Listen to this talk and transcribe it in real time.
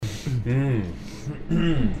Ha.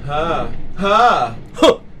 Ha.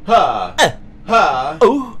 Ha. Ha.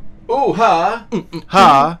 Ooh. Ooh, ha.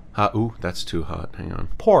 Ha. Ha. Ooh, that's too hot. Hang on.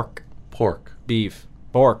 Pork. Pork. Beef.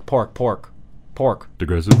 Pork.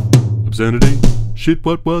 Digressive. Obscenity. Shit,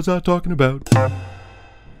 what was I talking about?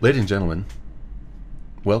 Ladies and gentlemen,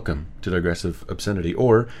 welcome to Digressive Obscenity,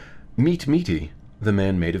 or Meat Meaty, the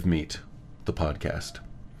Man Made of Meat, the podcast.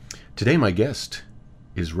 Today my guest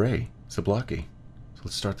is Ray Zablocki. So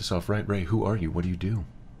let's start this off right. Ray, who are you? What do you do?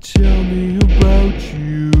 Tell me about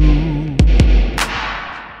you.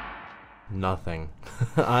 Nothing.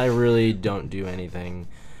 I really don't do anything,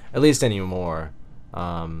 at least anymore.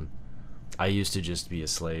 I used to just be a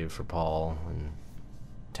slave for Paul and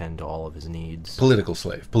tend to all of his needs. Political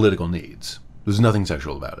slave. Political needs. There's nothing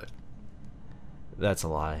sexual about it. That's a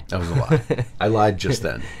lie. That was a lie. I lied just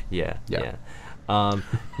then. Yeah.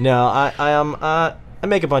 No, I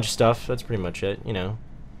make a bunch of stuff. That's pretty much it. You know,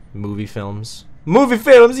 movie films,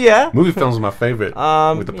 yeah. Movie films are my favorite.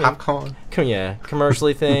 With the popcorn.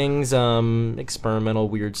 Commercially things, experimental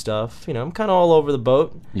weird stuff. You know, I'm kind of all over the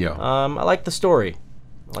boat. Yeah. I like the story.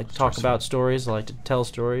 I like to talk about stories. I like to tell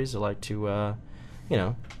stories. I like to,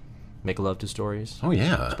 make love to stories. Oh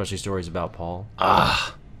yeah. Especially stories about Paul.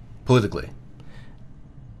 Politically.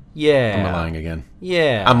 Yeah. Am I lying again?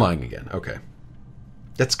 Yeah. I'm lying again. Okay.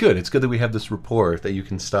 That's good. It's good that we have this rapport that you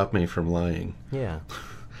can stop me from lying. Yeah.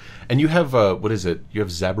 And you have, what is it? You have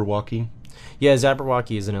Zabberwocky? Yeah,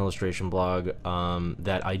 Zabberwocky is an illustration blog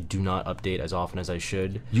that I do not update as often as I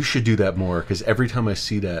should. You should do that more, because every time I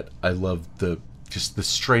see that, I love the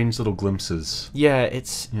strange little glimpses. Yeah,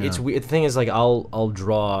 it's weird. The thing is, like, I'll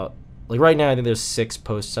draw. Like right now, I think there's 6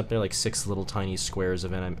 posts up there, like 6 little tiny squares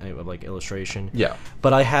of like illustration. Yeah.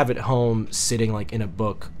 But I have at home sitting like in a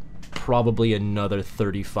book, probably another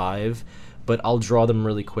 35. But I'll draw them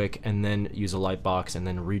really quick and then use a light box and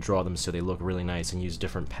then redraw them so they look really nice and use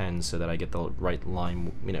different pens so that I get the right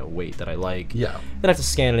line, weight that I like. Yeah. Then I have to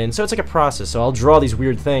scan it in. So it's like a process. So I'll draw these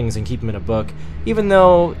weird things and keep them in a book, even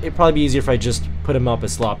though it'd probably be easier if I just put them up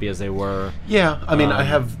as sloppy as they were. Yeah. I mean, I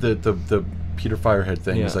have the Peter Firehead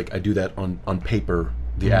thing. Yeah. Is like I do that on paper,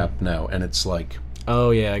 the app now, and it's like... Oh,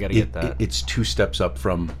 yeah, I gotta get that. It's 2 steps up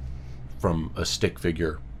from a stick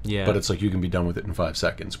figure. Yeah. But it's like you can be done with it in 5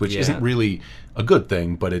 seconds, which isn't really a good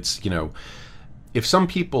thing, but it's, if some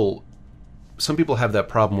people have that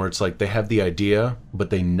problem where it's like they have the idea, but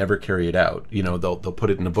they never carry it out. They'll put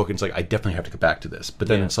it in a book and it's like, I definitely have to get back to this. But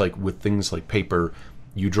then it's like with things like paper,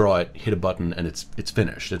 you draw it, hit a button, and it's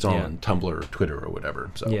finished. It's on Tumblr or Twitter or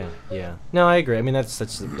whatever. So Yeah. No, I agree. I mean, that's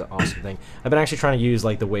the awesome thing. I've been actually trying to use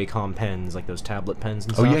like the Wacom pens, like those tablet pens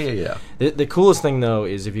and stuff. Oh yeah. The coolest thing though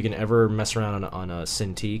is if you can ever mess around on a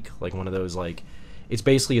Cintiq, like one of those, like it's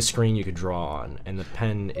basically a screen you could draw on, and the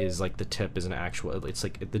pen is like the tip is an actual. It's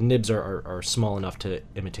like the nibs are small enough to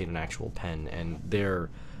imitate an actual pen, and they're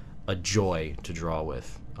a joy to draw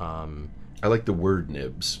with. I like the word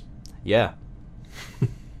nibs. Yeah.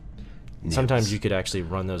 Nibs. Sometimes you could actually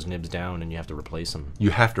run those nibs down and you have to replace them. You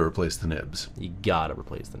have to replace the nibs. You gotta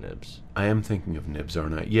replace the nibs. I am thinking of nibs,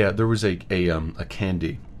 aren't I? Yeah, there was a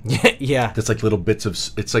candy. Yeah. That's like little bits of...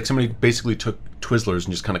 It's like somebody basically took Twizzlers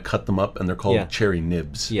and just kind of cut them up, and they're called cherry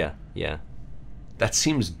nibs. Yeah. That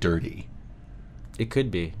seems dirty. It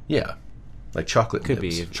could be. Yeah. Like chocolate Could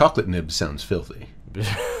nibs. be. Chocolate nibs sounds filthy.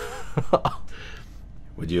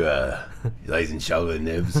 Would you like some chocolate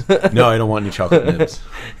nibs? No, I don't want any chocolate nibs.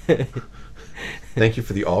 Thank you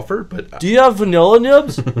for the offer, but... Do you have vanilla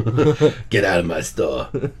nibs? Get out of my store.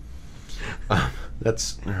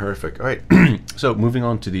 That's horrific. All right. So moving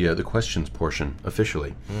on to the questions portion,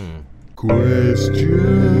 officially. Questions.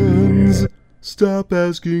 Stop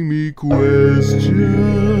asking me questions.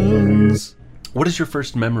 What is your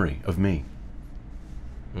first memory of me?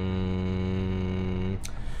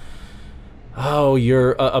 Oh,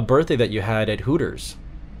 you're a birthday that you had at Hooters.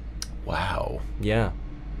 Wow. Yeah.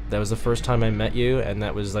 That was the first time I met you, and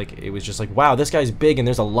that was like, it was just like, wow, this guy's big, and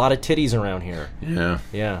there's a lot of titties around here.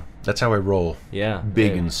 Yeah. That's how I roll. Yeah.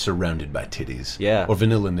 Big and surrounded by titties. Yeah. Or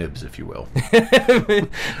vanilla nibs, if you will.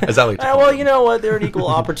 As I like to call well, them. you know what? They're an equal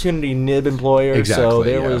opportunity nib employer, Exactly, so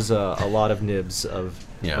there was a lot of nibs of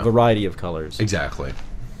a variety of colors. Exactly.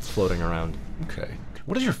 Floating around. Okay.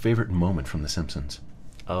 What is your favorite moment from The Simpsons?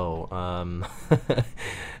 Oh,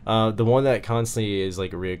 the one that constantly is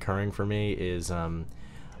like reoccurring for me is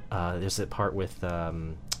there's that part with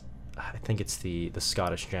I think it's the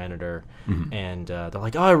Scottish janitor, and they're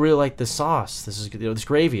like, "Oh, I really like this sauce. This is this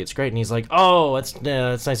gravy. It's great." And he's like, "Oh, that's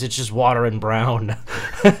nice. It's just water and brown,"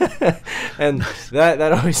 and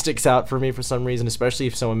that always sticks out for me for some reason, especially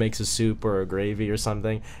if someone makes a soup or a gravy or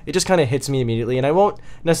something. It just kind of hits me immediately, and I won't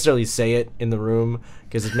necessarily say it in the room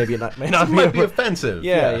because it may not might be offensive.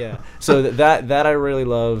 Yeah. So that I really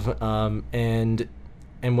love, and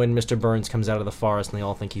when Mr. Burns comes out of the forest and they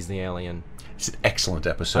all think he's the alien. It's an excellent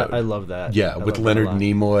episode. I love that. Yeah, with Leonard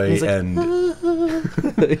Nimoy like, and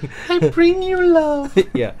I bring you love.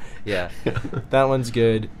 yeah. That one's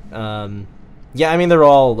good. Yeah, I mean they're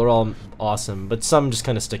all awesome, but some just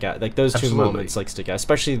kind of stick out. Like those two moments like stick out,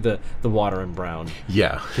 especially the water and brown.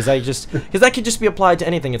 Yeah, because that could just be applied to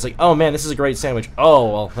anything. It's like, oh man, this is a great sandwich.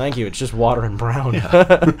 Oh well, thank you. It's just water and brown.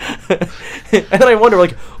 Yeah. And then I wonder,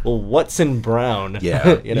 like, well, what's in brown?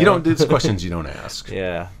 Yeah, you don't. It's questions you don't ask.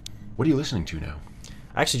 Yeah. What are you listening to now?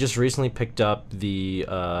 I actually just recently picked up the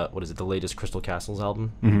the latest Crystal Castles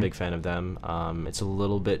album. I'm a big fan of them. It's a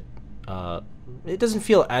little bit. It doesn't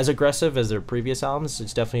feel as aggressive as their previous albums.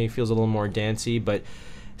 It definitely feels a little more dancey, but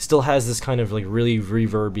still has this kind of like really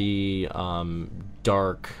reverby,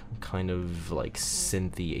 dark, kind of like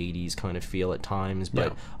synthy 80s kind of feel at times,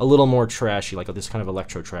 but a little more trashy, like this kind of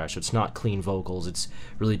electro trash. It's not clean vocals. It's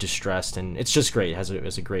really distressed, and it's just great. It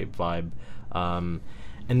has a great vibe.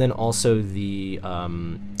 And then also the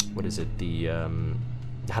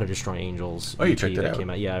How to Destroy Angels. Oh, you checked it out. Came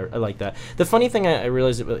out. Yeah, I like that. The funny thing I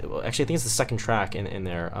realized, actually, I think it's the second track in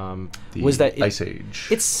there. Was that Ice Age?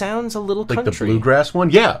 It sounds a little like country, the bluegrass one.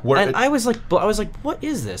 Yeah, and I was like, what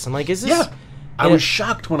is this? I'm like, is this? Yeah, I was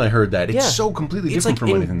shocked when I heard that. It's so completely different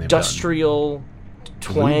from anything they've done. Industrial,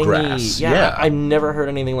 twangy. Bluegrass. Yeah, I've never heard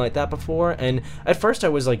anything like that before. And at first I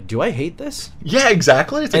was like, do I hate this? Yeah,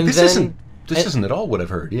 exactly. It's like, this isn't at all what I've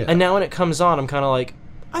heard. Yeah. And now when it comes on, I'm kind of like,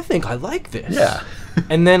 I think I like this. Yeah.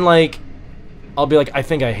 And then like, I'll be like, I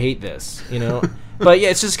think I hate this, you know. But yeah,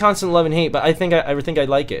 it's just constant love and hate. But I think I think I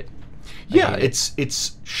like it. Yeah,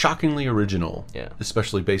 it's shockingly original. Yeah.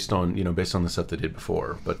 Especially based on the stuff they did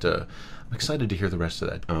before. But I'm excited to hear the rest of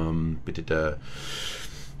that.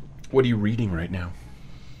 What are you reading right now?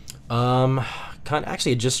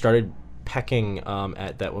 Actually, I just started pecking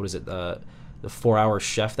at that. What was it? The 4-Hour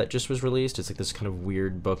Chef that just was released. It's like this kind of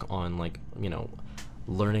weird book on like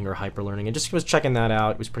learning or hyper learning. I just was checking that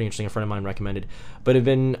out. It was pretty interesting. A friend of mine recommended. But I've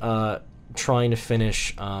been trying to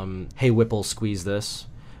finish Hey Whipple Squeeze This,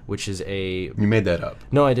 which is a. You made that up?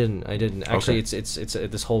 No, I didn't. Actually, okay. It's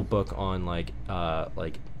this whole book on like the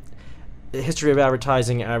history of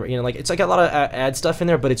advertising. Like it's like a lot of ad stuff in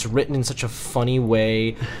there, but it's written in such a funny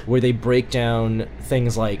way where they break down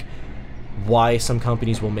things like why some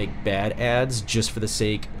companies will make bad ads just for the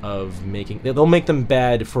sake of making. They'll make them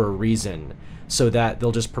bad for a reason, so that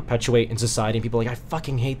they'll just perpetuate in society. And people are like, I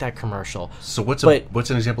fucking hate that commercial. So what's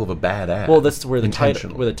an example of a bad ad? Well, that's where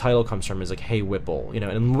the title comes from. Is like, Hey Whipple,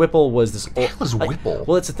 and Whipple was this. What the hell is Whipple?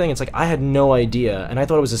 Well, it's the thing. It's like I had no idea, and I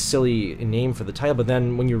thought it was a silly name for the title. But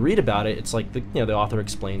then when you read about it, it's like the author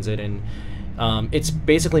explains it, and it's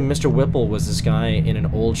basically Mr. Whipple was this guy in an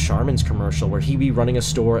old Charmin's commercial where he'd be running a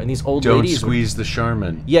store, and these old ladies squeeze the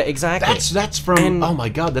Charmin. Yeah, exactly. That's from. Oh my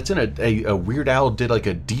god, that's in a Weird Al did like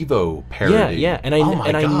a Devo parody. Yeah, and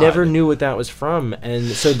I never knew what that was from, and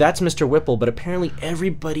so that's Mr. Whipple. But apparently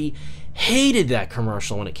everybody hated that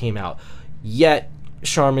commercial when it came out. Yet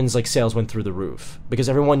Charmin's like sales went through the roof because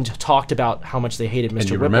everyone talked about how much they hated Mr. And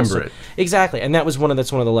you Whipple. Remember it exactly, and that's one of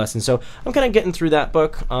the lessons. So I'm kind of getting through that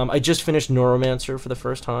book. I just finished Neuromancer for the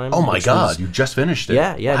first time. Oh my god, you just finished it?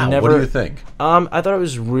 Yeah. Wow, Never. What do you think? I thought it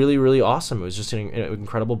was really, really awesome. It was just an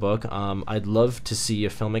incredible book. I'd love to see a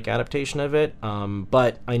filmic adaptation of it,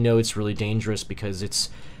 but I know it's really dangerous because it's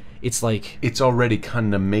like it's already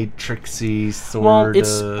kind of Matrixy sort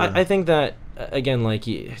of. I think that. Again, like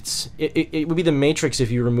it would be the Matrix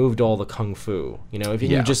if you removed all the kung fu, if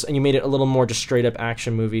you made it a little more just straight up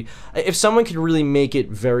action movie. If someone could really make it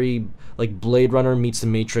very like Blade Runner meets the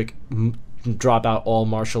Matrix, drop out all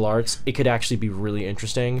martial arts, it could actually be really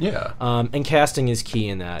interesting. Yeah. And casting is key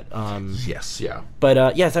in that. Yes. Yeah.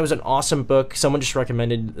 But yes, that was an awesome book. Someone just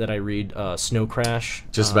recommended that I read Snow Crash.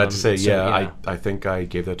 Just about to say, I think I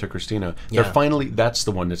gave that to Christina. Yeah. They're finally, that's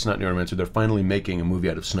the one that's not Neuromancer. They're finally making a movie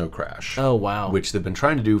out of Snow Crash. Oh wow. Which they've been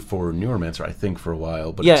trying to do for Neuromancer, I think, for a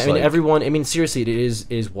while. But yeah, it's everyone. Seriously, it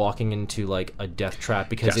is walking into like a death trap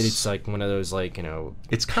because it's like one of those like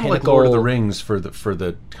It's kind of like Lord of the Rings for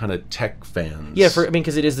the kind of tech fans. Yeah,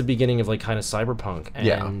 because it is the beginning of like kind of cyberpunk.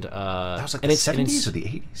 And, that was like the 70s or the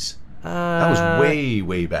 80s. That was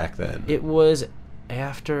way back then. It was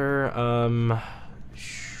after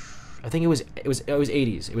I think it was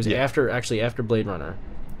 80s. It was after Blade Runner.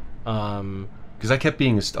 Because I kept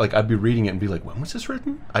being like, I'd be reading it and be like, when was this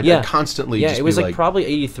written? I'd constantly just it was be like probably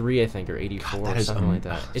 83, I think, or 84, or something like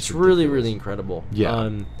that. It's really, really incredible.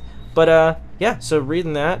 Yeah. So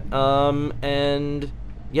reading that, and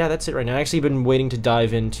yeah, that's it right now. I've actually been waiting to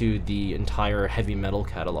dive into the entire heavy metal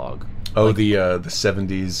catalog. Oh, like, the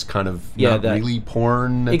 70s kind of really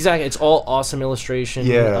porn. Exactly, it's all awesome illustration.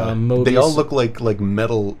 Yeah, Mobius. They all look like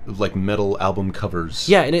metal album covers.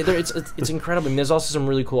 Yeah, and it's incredible. I mean, there's also some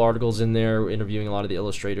really cool articles in there interviewing a lot of the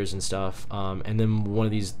illustrators and stuff. And then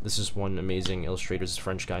this is one amazing illustrator, this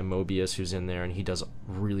French guy Mobius, who's in there, and he does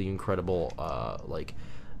really incredible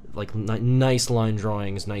nice line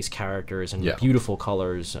drawings, nice characters, and beautiful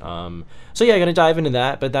colors. I'm gonna dive into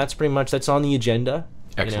that, but that's on the agenda.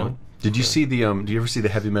 Excellent. Did you see did you ever see the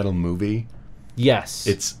heavy metal movie?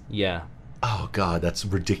 Yes. Yeah. Oh god, that's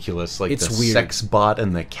ridiculous! Like it's the weird. sex bot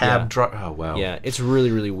and the cab driver. Oh wow. Yeah, it's really,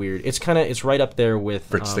 really weird. It's right up there with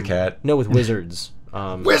Fritz the Cat. No, with Wizards.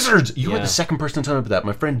 Wizards. You were the second person to tell me about that.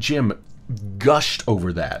 My friend Jim gushed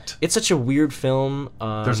over that. It's such a weird film.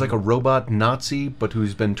 There's like a robot Nazi, but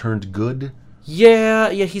who's been turned good.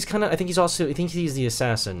 Yeah, he's kind of. I think he's the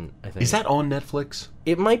assassin. I think. Is that on Netflix?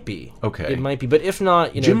 It might be. Okay. It might be, but if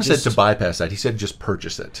not, Jim said to bypass that. He said just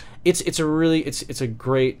purchase it. It's a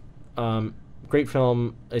great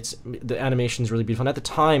film. The animation's really beautiful. And at the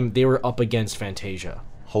time, they were up against Fantasia.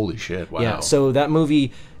 Holy shit! Wow. Yeah. So that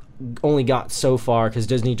movie only got so far because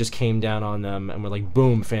Disney just came down on them and were like,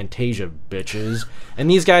 boom, Fantasia, bitches. And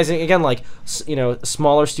these guys, again, like,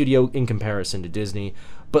 smaller studio in comparison to Disney,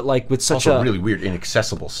 but like with such also really weird,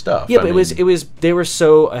 inaccessible stuff. Yeah, but it was they were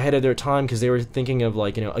so ahead of their time because they were thinking of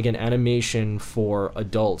like, again, animation for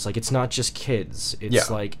adults. Like, it's not just kids. It's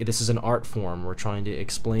like, this is an art form. We're trying to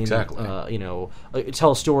explain, tell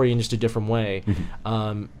a story in just a different way.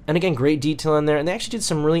 And again, great detail in there. And they actually did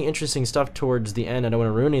some really interesting stuff towards the end. I don't want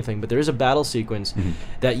to ruin anything, but there is a battle sequence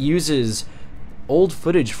that uses old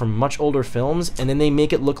footage from much older films, and then they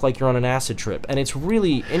make it look like you're on an acid trip, and it's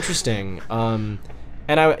really interesting.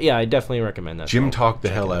 And I definitely recommend that. Jim talked the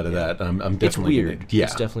hell out of that. I'm definitely. It's weird.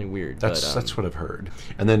 It's definitely weird. That's what I've heard.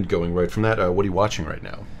 And then going right from that, what are you watching right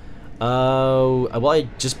now? Well, I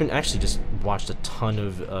just watched a ton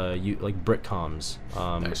of Britcoms.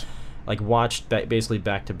 Nice. Like watched basically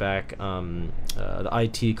back to back the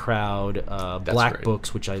IT Crowd, Black great.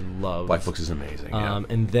 Books, which I love. Black Books is amazing. Yeah.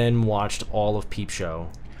 And then watched all of Peep Show.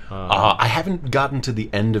 I haven't gotten to the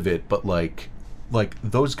end of it, but like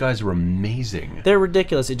those guys are amazing. They're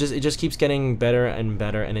ridiculous. It just keeps getting better and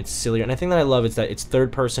better, and it's sillier. And I think that I love is that it's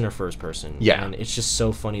third person or first person. Yeah. And it's just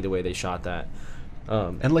so funny the way they shot that.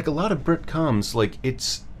 And like a lot of Britcoms, like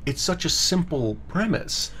it's such a simple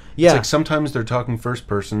premise. Yeah. It's like sometimes they're talking first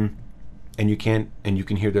person, and you can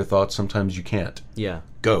hear their thoughts. Sometimes you can't. Yeah.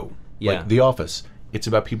 Go. Yeah. Like The Office. It's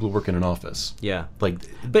about people who work in an office. Yeah. Like.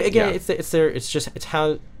 But again, it's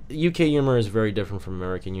how UK humor is very different from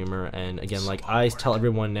American humor, and again, like I tell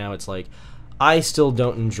everyone now, it's like I still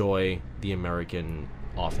don't enjoy the American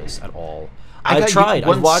Office at all. I've tried.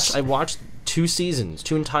 I watched two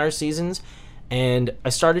entire seasons, and I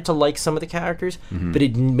started to like some of the characters, but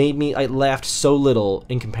it made me. I laughed so little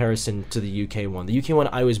in comparison to the UK one. The UK one,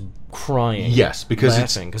 I was crying. Yes, because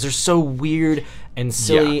they're so weird and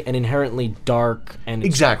silly and inherently dark and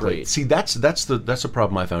exactly. Great. See, that's the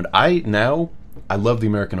problem I found. I love The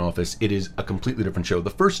American Office. It is a completely different show. The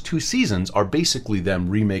first two seasons are basically them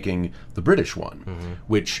remaking the British one,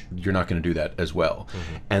 which you're not going to do that as well.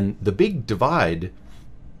 And the big divide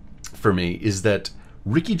for me is that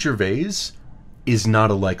Ricky Gervais is not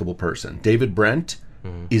a likable person. David Brent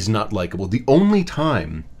is not likable. The only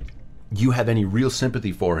time you have any real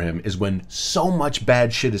sympathy for him is when so much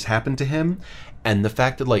bad shit has happened to him, and the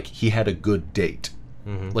fact that like he had a good date.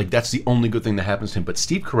 Like that's the only good thing that happens to him. But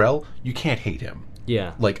Steve Carell, you can't hate him.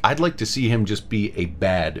 Yeah. Like I'd like to see him just be a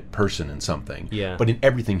bad person in something. Yeah. But in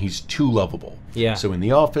everything he's too lovable. Yeah. So in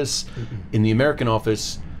The Office, in the American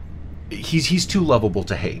Office, he's too lovable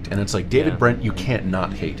to hate. And it's like David Brent, you can't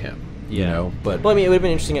not hate him. Yeah. You know? But well, I mean, it would have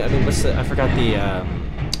been interesting. I mean, I forgot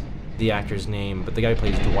the actor's name, but the guy who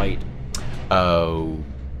plays Dwight. Oh,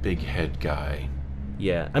 big head guy.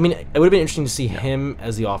 Yeah, I mean, it would have been interesting to see him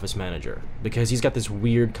as the office manager because he's got this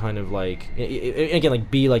weird kind of like, again, like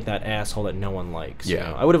be like that asshole that no one likes. Yeah,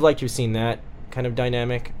 you know? I would have liked to have seen that kind of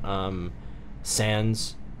dynamic.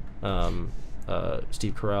 Sans,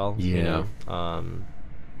 Steve Carell. Yeah. You know?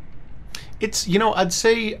 It's I'd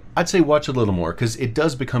say watch a little more because it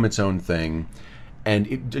does become its own thing,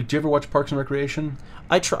 Did you ever watch Parks and Recreation?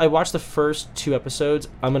 I watched the first 2 episodes.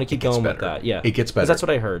 I'm gonna keep going with that. Yeah, it gets better. That's what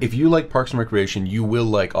I heard. If you like Parks and Recreation, you will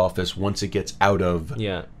like Office once it gets out of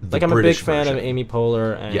yeah. the Like I'm British a big fan version. of Amy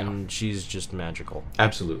Poehler, and she's just magical.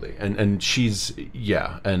 Absolutely, and she's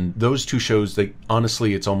and those 2 shows. They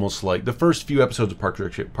honestly, it's almost like the first few episodes of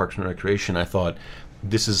Parks and Recreation. I thought,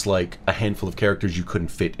 this is like a handful of characters you couldn't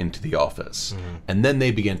fit into The Office. And then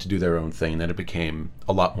they began to do their own thing, and then it became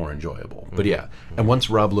a lot more enjoyable. But and once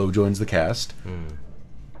Rob Lowe joins the cast,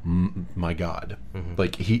 my God.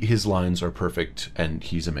 Like, his lines are perfect, and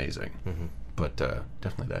he's amazing. But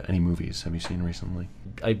definitely that. Any movies have you seen recently?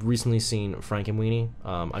 I've recently seen Frankenweenie.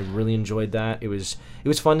 I really enjoyed that. It was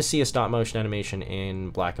fun to see a stop-motion animation in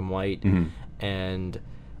black and white, and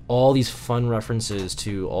all these fun references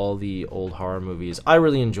to all the old horror movies. I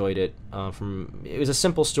really enjoyed it. It was a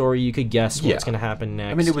simple story. You could guess what's going to happen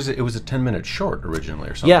next. I mean, it was a 10-minute short originally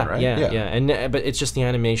or something, right? Yeah. And but it's just the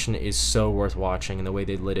animation is so worth watching, and the way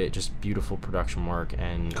they lit it, just beautiful production work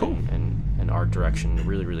and cool. and art direction.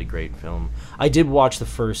 Really, really great film. I did watch the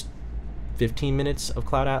first 15 minutes of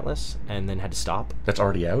Cloud Atlas and then had to stop. That's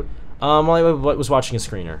already out? Well, I was watching a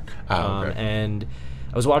screener. Okay. And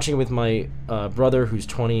I was watching it with my brother, who's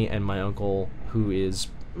 20, and my uncle, who is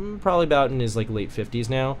probably about in his like late 50s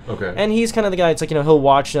now. Okay. And he's kind of the guy. It's like, he'll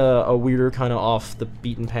watch a weirder kind of off the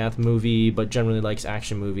beaten path movie, but generally likes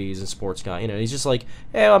action movies and sports guy. He's just like,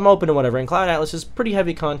 hey, I'm open to whatever. And Cloud Atlas is pretty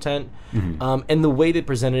heavy content. And the way they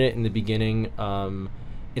presented it in the beginning,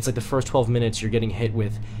 it's like the first 12 minutes you're getting hit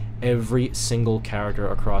with every single character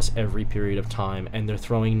across every period of time, and they're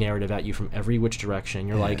throwing narrative at you from every which direction.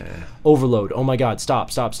 You're like, overload. Oh my God,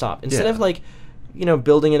 stop. Instead of like,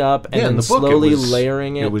 building it up and then the slowly book,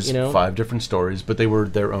 layering it. It was 5 different stories, but they were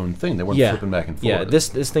their own thing. They weren't flipping back and forth. Yeah,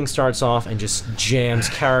 this thing starts off and just jams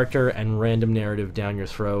character and random narrative down your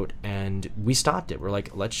throat, and we stopped it. We're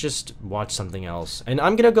like, let's just watch something else. And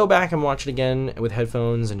I'm gonna go back and watch it again with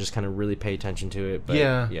headphones and just kind of really pay attention to it. But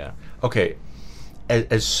yeah. Okay.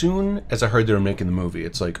 As soon as I heard they were making the movie,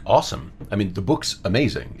 it's like, awesome. I mean, the book's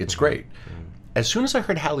amazing. It's great. As soon as I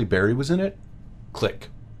heard Halle Berry was in it, click.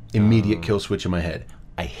 Immediate kill switch in my head.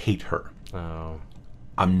 I hate her.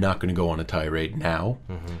 I'm not going to go on a tirade now.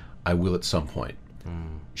 I will at some point.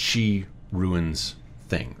 She ruins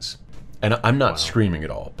things. And I'm not screaming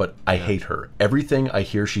at all, but I hate her. Everything I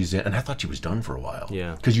hear she's in, and I thought she was done for a while.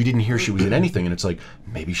 Yeah. Because you didn't hear she was in anything, and it's like,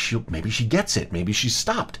 maybe she gets it. Maybe she's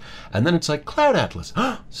stopped. And then it's like, Cloud Atlas,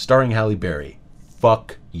 starring Halle Berry.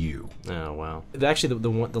 Fuck you. Oh, wow. Actually,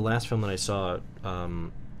 the last film that I saw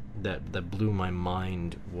that blew my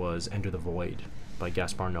mind was Enter the Void by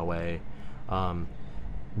Gaspar Noé.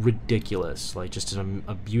 Ridiculous. Like, just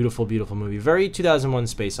a beautiful, beautiful movie. Very 2001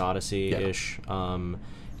 Space Odyssey-ish.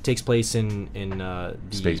 Takes place in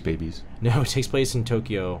Space Babies. No, it takes place in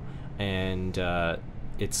Tokyo, and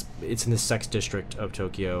it's in the sex district of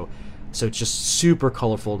Tokyo, so it's just super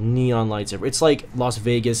colorful, neon lights everywhere. It's like Las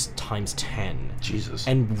Vegas times 10. Jesus.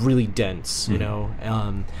 And really dense,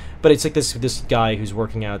 but it's like this guy who's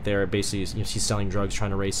working out there. Basically, he's selling drugs, trying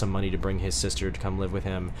to raise some money to bring his sister to come live with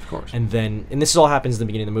him. Of course. And this all happens in the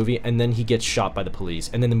beginning of the movie, and then he gets shot by the police,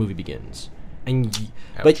 and then the movie begins.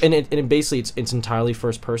 But it basically it's entirely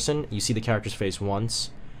first person. You see the character's face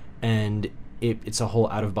once, and it's a whole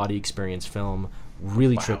out of body experience film.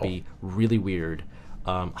 Really trippy, really weird.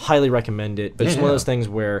 Highly recommend it. But it's one of those things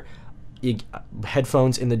where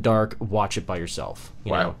headphones in the dark, watch it by yourself.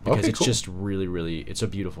 You know, because it's just really, really, it's a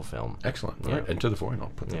beautiful film. Excellent. All right, Enter the Void. I'll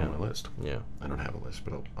put that on my list. Yeah. I don't have a list,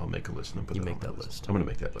 but I'll make a list and put you that make on my that list. I'm going to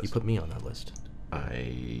make that list. You put me on that list.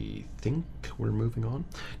 I think we're moving on.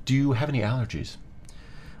 Do you have any allergies?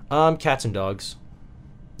 Cats and dogs.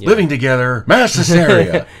 Yeah. Living together, mass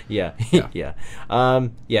hysteria. Yeah.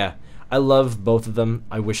 I love both of them.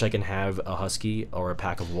 I wish I can have a husky or a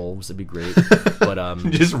pack of wolves. That'd be great. But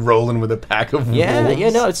just rolling with a pack of wolves. Yeah.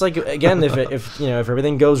 No, it's like, again, if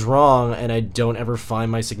everything goes wrong and I don't ever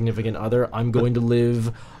find my significant other, I'm going to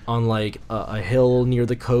live on like a hill near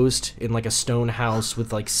the coast in like a stone house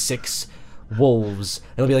with like 6 wolves.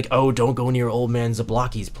 It'll be like, oh, don't go near old man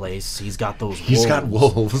Zablocki's place. He's got those wolves. He's got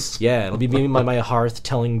wolves. Yeah, it'll be me by my hearth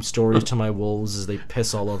telling stories to my wolves as they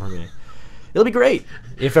piss all over me. It'll be great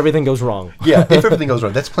if everything goes wrong. Yeah, if everything goes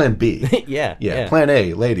wrong. That's plan B. Yeah. Plan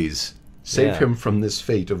A, ladies. Save him from this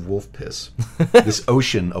fate of wolf piss. This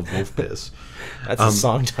ocean of wolf piss. That's a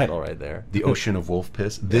song title right there. The ocean of wolf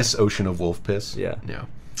piss. This ocean of wolf piss. Yeah.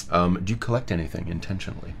 Do you collect anything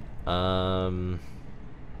intentionally?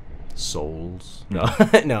 Souls.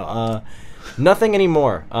 No. Nothing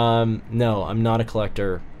anymore. No, I'm not a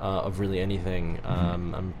collector of really anything.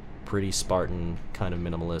 I'm pretty Spartan kind of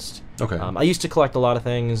minimalist. Okay. I used to collect a lot of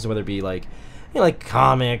things, whether it be like, like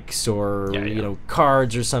comics or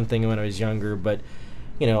cards or something when I was younger, but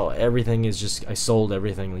everything is just, I sold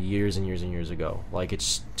everything years and years and years ago. Like,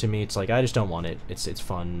 it's, to me, it's like, I just don't want it. It's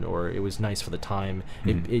fun, or it was nice for the time.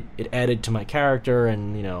 It added to my character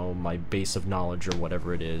and, my base of knowledge or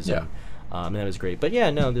whatever it is. Yeah. And that was great. But yeah,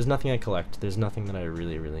 no, there's nothing I collect. There's nothing that I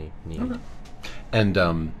really, really need. Okay.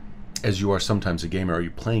 And as you are sometimes a gamer, are you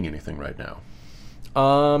playing anything right now?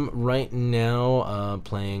 Right now,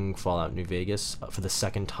 playing Fallout New Vegas for the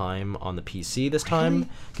second time on the PC this time,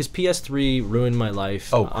 because PS3 ruined my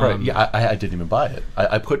life. Oh, correct. Yeah, I didn't even buy it.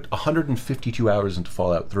 I put 152 hours into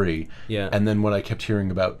Fallout 3. Yeah. And then what I kept hearing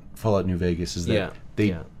about Fallout New Vegas is that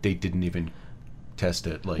they didn't even test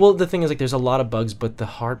it. Like, well, the thing is, like, there's a lot of bugs, but the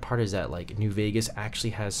hard part is that, like, New Vegas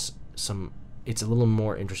actually has some. It's a little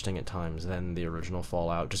more interesting at times than the original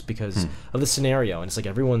Fallout, just because of the scenario. And it's like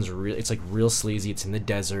everyone's real. It's like real sleazy. It's in the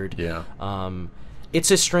desert. Yeah. It's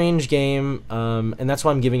a strange game, and that's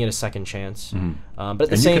why I'm giving it a second chance. But at the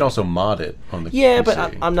and same, you can also mod it on the yeah, PC. but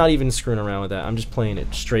I'm not even screwing around with that. I'm just playing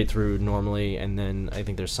it straight through normally, and then I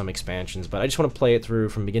think there's some expansions. But I just want to play it through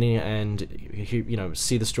from beginning to end,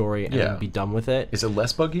 see the story and be done with it. Is it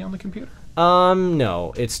less buggy on the computer?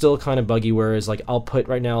 No, it's still kind of buggy. Whereas, like, I'll put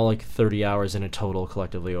right now like 30 hours in a total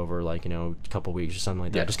collectively over like a couple weeks or something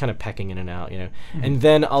like that, just kind of pecking in and out, and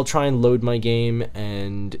then I'll try and load my game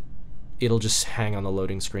and it'll just hang on the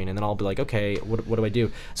loading screen, and then I'll be like, okay, what do I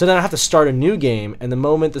do? So then I have to start a new game, and the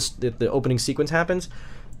moment the opening sequence happens,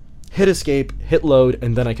 hit escape, hit load,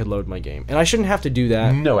 and then I could load my game. And I shouldn't have to do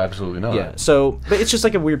that. No, absolutely not. Yeah. So, but it's just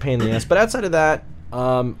like a weird pain in the ass. But outside of that,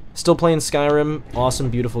 still playing Skyrim.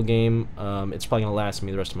 Awesome, beautiful game. It's probably gonna last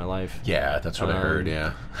me the rest of my life. Yeah, that's what I heard.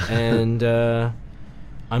 Yeah. And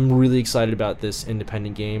I'm really excited about this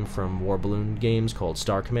independent game from War Balloon Games called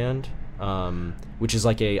Star Command. Which is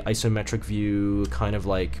like a isometric view, kind of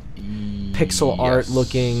like pixel art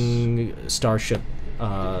looking starship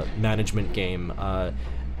management game.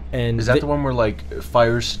 And is that the one where like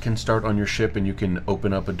fires can start on your ship and you can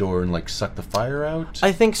open up a door and like suck the fire out?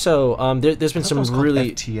 I think so. There's been some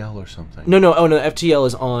really FTL or something. No. Oh no, FTL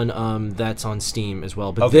is on. That's on Steam as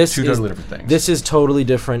well. But okay, this two is totally different things. This is totally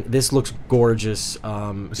different. This looks gorgeous.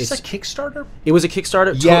 Was this a Kickstarter? It was a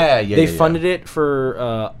Kickstarter. Yeah. They funded it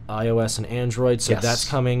for iOS and Android, so Yes. that's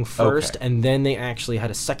coming first, Okay. and then they actually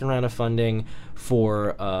had a second round of funding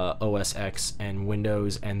for OS X and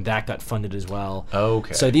Windows, and that got funded as well.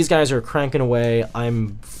 Okay. So these guys are cranking away.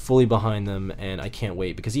 I'm fully behind them, and I can't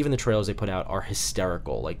wait, because even the trailers they put out are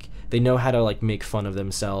hysterical. Like, they know how to like make fun of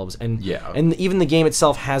themselves, and even the game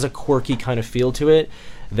itself has a quirky kind of feel to it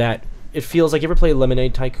that it feels like. You ever play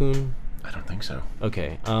Lemonade Tycoon? I don't think so.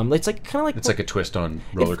 Okay. It's like kind of like, it's like a twist on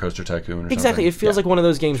Roller Coaster Tycoon or something. Exactly. It feels like one of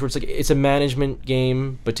those games where it's like it's a management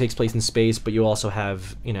game but takes place in space, but you also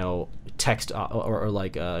have, text or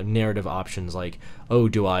like narrative options, like, oh,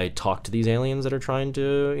 do I talk to these aliens that are trying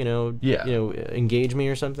to, engage me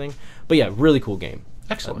or something? But yeah, really cool game.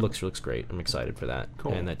 Excellent. Looks great. I'm excited for that.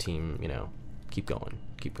 Cool. And that team, keep going.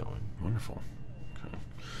 Wonderful. Okay.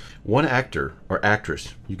 One actor or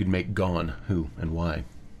actress you could make gone, who and why?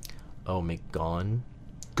 Oh, make gone?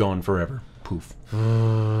 Gone forever. Poof. I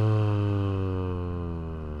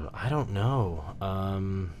don't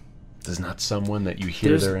know. There's not someone that you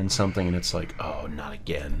hear they're in something and it's like, oh, not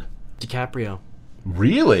again. DiCaprio.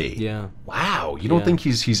 Really? Yeah. Wow. You don't think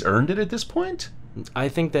he's earned it at this point? I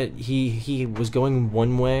think that he was going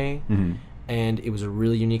one way, and it was a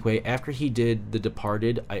really unique way. After he did The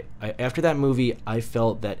Departed, I after that movie, I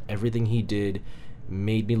felt that everything he did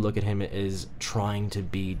made me look at him as trying to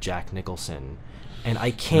be Jack Nicholson. And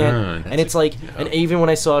I can't, and it's like, and even when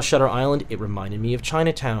I saw Shutter Island, it reminded me of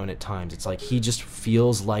Chinatown at times. It's like, he just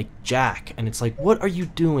feels like Jack, and it's like, what are you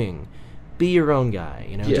doing? Be your own guy,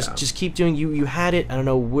 just keep doing, you had it. I don't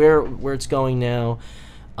know where it's going now.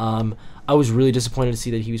 I was really disappointed to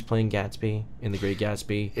see that he was playing Gatsby in The Great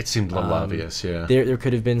Gatsby. It seemed a little obvious, yeah. There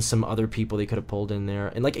could have been some other people they could have pulled in there.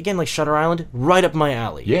 And like Shutter Island, right up my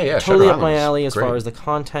alley. Yeah, totally Shutter up my Island's alley as great. far as the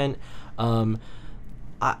content.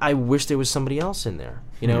 I wish there was somebody else in there,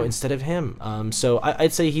 instead of him. So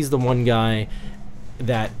I'd say he's the one guy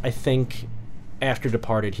that I think after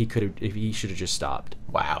Departed he should have just stopped.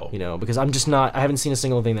 Wow. Because I haven't seen a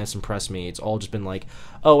single thing that's impressed me. It's all just been like,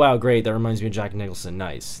 oh wow, great, that reminds me of Jack Nicholson.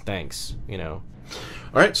 Nice, thanks. All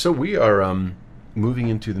right, so we are moving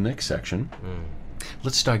into the next section.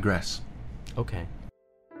 Let's digress. Okay.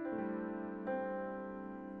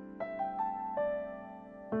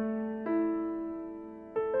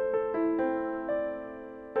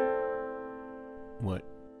 What?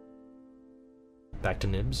 Back to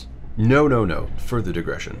Nibs. No. Further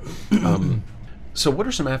digression. So what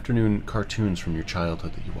are some afternoon cartoons from your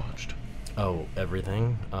childhood that you watched? Oh,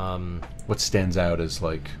 everything. What stands out as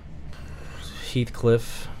like...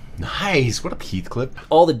 Heathcliff. Nice! What up, Heathcliff?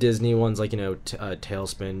 All the Disney ones, like,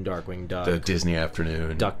 Tailspin, Darkwing Duck. The Disney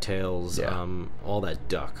Afternoon. DuckTales, all that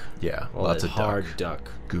duck. Yeah, all lots that of hard duck.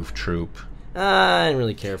 Goof Troop. I didn't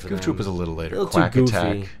really care for Goof them. Troop was a little later. A little Quack too goofy.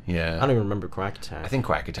 Attack. Yeah. I don't even remember Quack Attack. I think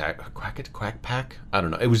Quack Pack? I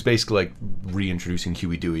don't know. It was basically like reintroducing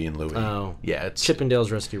Huey, Dewey, and Louie. Oh. Yeah, it's...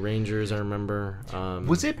 Chippendales Rescue Rangers, I remember.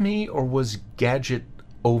 Was it me, or was Gadget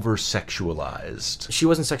over-sexualized? She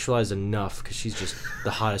wasn't sexualized enough, because she's just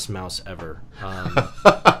the hottest mouse ever.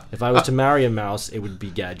 If I was to marry a mouse, it would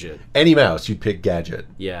be Gadget. Any mouse, you'd pick Gadget.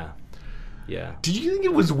 Yeah. Did you think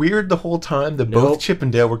it was weird the whole time that Nope. both Chip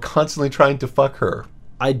and Dale were constantly trying to fuck her?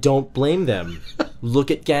 I don't blame them.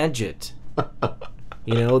 Look at Gadget.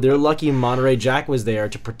 They're lucky Monterey Jack was there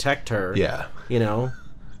to protect her. Yeah.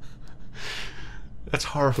 That's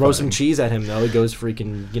horrifying. Throw some cheese at him, though. He goes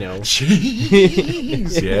freaking,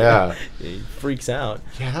 Cheese! Yeah. He freaks out.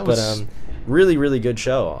 Yeah, that was... But, really, really good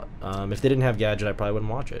show. If they didn't have Gadget, I probably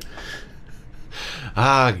wouldn't watch it.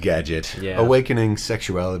 Ah, Gadget. Yeah. Awakening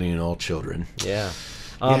sexuality in all children. Yeah.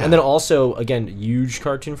 Yeah. And then also, again, huge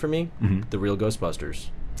cartoon for me, Mm-hmm. The Real Ghostbusters.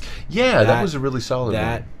 Yeah, that was a really solid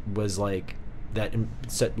That one. was like... That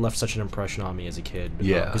left such an impression on me as a kid.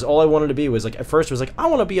 Yeah. Because all I wanted to be was like, at first it was like, I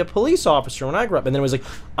want to be a police officer when I grow up. And then it was like,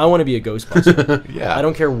 I want to be a Ghostbuster. Yeah. I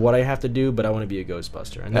don't care what I have to do, but I want to be a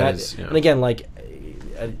Ghostbuster. And That is, and again, like,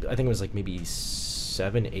 I think it was like maybe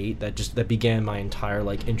 7, 8 that began my entire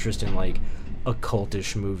like interest in like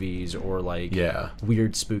occultish movies or like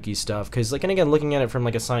weird spooky stuff. Because like, and again, looking at it from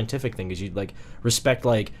like a scientific thing, because you'd like respect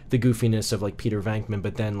like the goofiness of like Peter Venkman,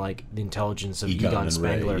 but then like the intelligence of Egon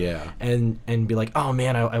Spengler, and be like, oh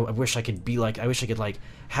man, I wish I could be like, I wish I could like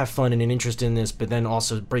have fun and an interest in this, but then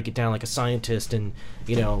also break it down like a scientist, and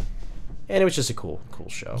and it was just a cool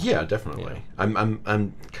show. Yeah, definitely. I'm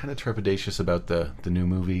kind of trepidatious about the new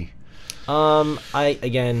movie. I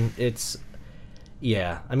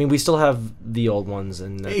mean, we still have the old ones,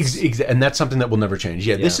 and and that's something that will never change.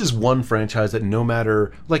 Yeah, this is one franchise that no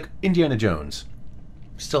matter, like Indiana Jones,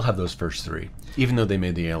 still have those first 3, even though they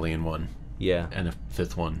made the Alien one. Yeah. And a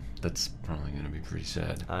 5th one. That's probably going to be pretty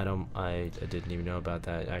sad. I didn't even know about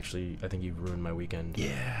that. Actually, I think you've ruined my weekend.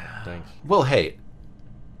 Yeah. Thanks. Well, hey,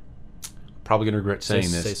 probably going to regret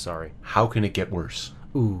saying this. Say sorry. How can it get worse?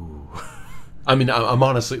 Ooh. I mean, I'm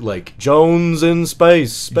honestly like... Jones in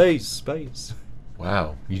space.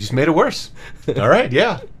 Wow, you just made it worse. All right,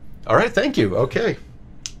 yeah. All right, thank you. Okay.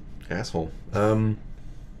 Asshole. You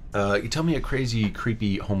tell me a crazy,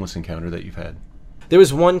 creepy homeless encounter that you've had. There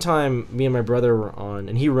was one time me and my brother were on,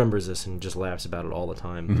 and he remembers this and just laughs about it all the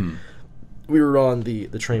time. Mm-hmm. We were on the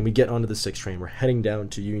train. We get onto the 6 train. We're heading down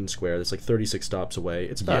to Union Square. That's like 36 stops away.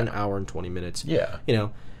 It's about an hour and 20 minutes. Yeah.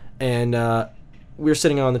 And we were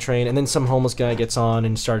sitting on the train, and then some homeless guy gets on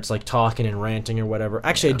and starts like talking and ranting or whatever.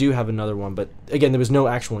 Actually, I do have another one, but again, there was no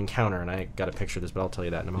actual encounter, and I got a picture of this, but I'll tell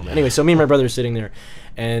you that in a moment. Anyway, so me and my brother are sitting there,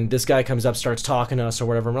 and this guy comes up, starts talking to us or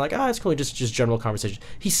whatever, and we're like, it's cool, just general conversation.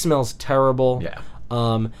 He smells terrible. Yeah.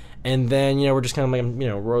 And then, we're just kind of like,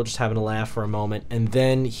 we're all just having a laugh for a moment, and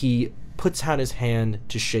then he puts out his hand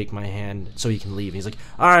to shake my hand so he can leave. And he's like,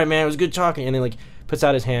 all right, man, it was good talking. And then, like, puts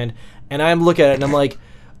out his hand, and I look at it, and I'm like,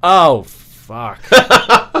 oh, fuck.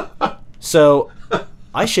 So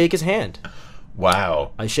I shake his hand.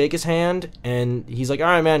 Wow. I shake his hand, and he's like, all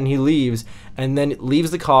right, man, and he leaves, and then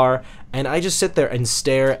leaves the car, and I just sit there and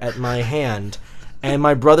stare at my hand, and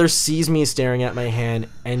my brother sees me staring at my hand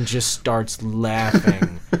and just starts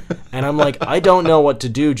laughing. And I'm like, I don't know what to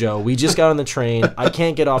do, Joe. We just got on the train. I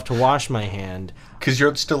can't get off to wash my hand. Because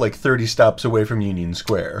you're still like 30 stops away from Union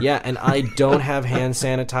Square. Yeah, and I don't have hand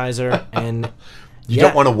sanitizer, and... You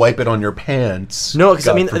don't want to wipe it on your pants. No, because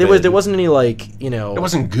I mean, there wasn't any like, It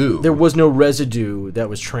wasn't goo. There was no residue that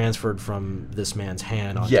was transferred from this man's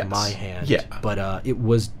hand onto my hand. Yeah. But it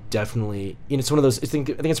was definitely, it's one of those. I think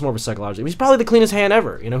it's more of a psychological. He's probably the cleanest hand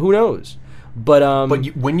ever. Who knows? But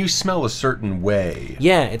when you smell a certain way,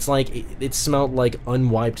 yeah, it's like it smelled like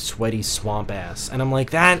unwiped, sweaty swamp ass, and I'm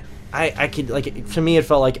like that. I could, like, to me it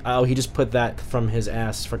felt like, he just put that from his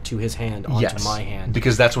ass to his hand onto my hand.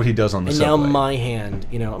 Because that's what he does on the subway. And now my hand,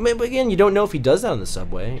 I mean, but again, you don't know if he does that on the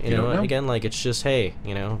subway. You know? Again, like, it's just, hey,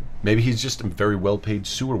 Maybe he's just a very well-paid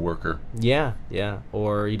sewer worker. Yeah.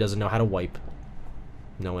 Or he doesn't know how to wipe.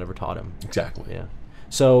 No one ever taught him. Exactly. Yeah.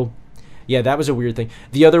 So, yeah, that was a weird thing.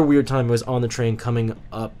 The other weird time was on the train coming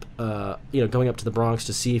up, going up to the Bronx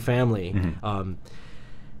to see family. Mm-hmm.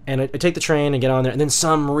 And I take the train and get on there, and then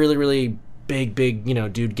some really, really big,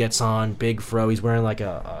 dude gets on, big fro. He's wearing like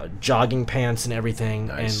a jogging pants and everything,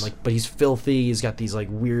 Nice. and but he's filthy. He's got these like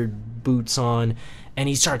weird boots on, and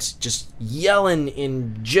he starts just yelling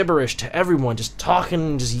in gibberish to everyone, just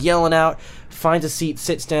talking, just yelling out. Finds a seat,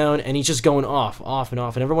 sits down, and he's just going off, and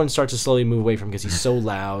everyone starts to slowly move away from him because he's so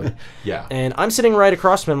loud. Yeah. And I'm sitting right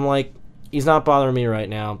across from him, like, he's not bothering me right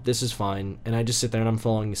now. This is fine. And I just sit there and I'm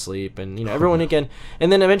falling asleep. And, everyone again. And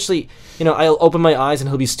then eventually, I'll open my eyes and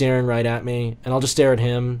he'll be staring right at me. And I'll just stare at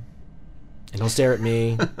him. And he'll stare at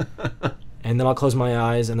me. And then I'll close my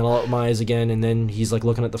eyes. And then I'll open my eyes again. And then he's like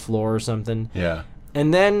looking at the floor or something. Yeah.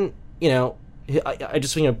 And then, I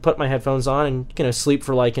just, put my headphones on and, sleep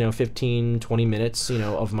for like, 15, 20 minutes,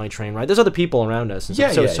 of my train ride. There's other people around us. And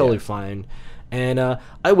so it's totally fine. And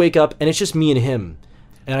I wake up and it's just me and him.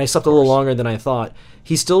 And I slept a little longer than I thought.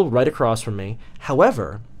 He's still right across from me.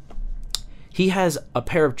 However, he has a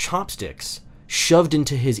pair of chopsticks shoved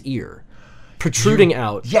into his ear, protruding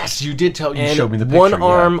out. Yes, you did tell. You And showed me the picture. one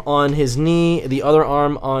arm on his knee, the other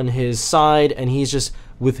arm on his side, and he's just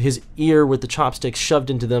with his ear with the chopsticks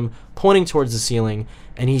shoved into them, pointing towards the ceiling,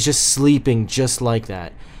 and he's just sleeping just like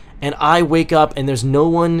that. And I wake up, and there's no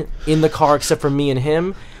one in the car except for me and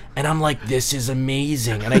him, and I'm like, this is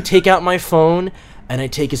amazing. And I take out my phone, and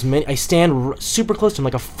I stand super close to him,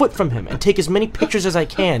 like a foot from him, and take as many pictures as I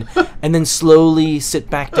can, and then slowly sit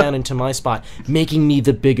back down into my spot, making me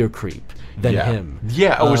the bigger creep than him.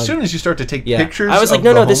 Yeah. Oh, as soon as you start to take pictures, I was like, of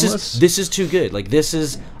no, the this homeless- is too good. Like, this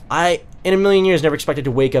is, I in a million years never expected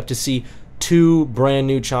to wake up to see 2 brand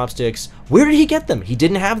new chopsticks. Where did he get them? He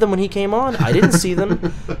didn't have them when he came on. I didn't see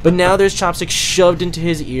them, but now there's chopsticks shoved into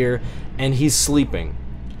his ear, and he's sleeping.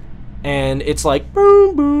 And it's like,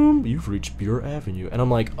 boom, boom, you've reached Pure Avenue. And I'm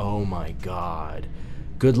like, oh my God.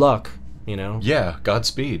 Good luck, Yeah.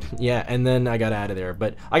 Godspeed. Yeah, and then I got out of there.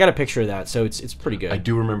 But I got a picture of that, so it's pretty good. I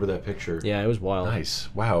do remember that picture. Yeah, it was wild. Nice.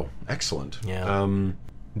 Wow. Excellent. Yeah.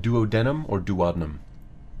 Duodenum or duodenum?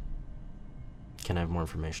 Can I have more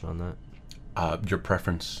information on that? Your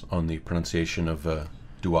preference on the pronunciation of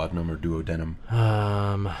duodenum or duodenum?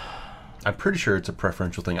 I'm pretty sure it's a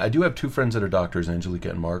preferential thing. I do have 2 friends that are doctors, Angelica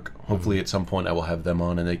and Mark. Hopefully at some point I will have them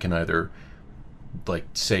on and they can either like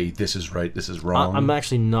say this is right, this is wrong. I'm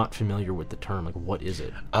actually not familiar with the term. Like, what is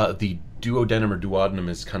it? The duodenum or duodenum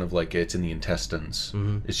is kind of like it's in the intestines.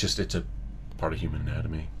 Mm-hmm. It's a part of human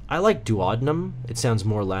anatomy. I like duodenum. It sounds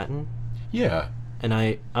more Latin. Yeah. And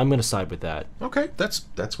I'm going to side with that. Okay, that's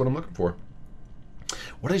what I'm looking for.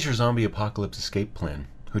 What is your zombie apocalypse escape plan?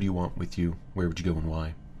 Who do you want with you? Where would you go and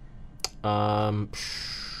why?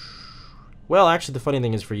 Well, actually, the funny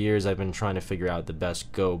thing is, for years I've been trying to figure out the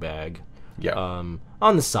best go bag. Yeah.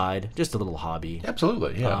 On the side, just a little hobby.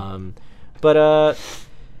 Absolutely, yeah.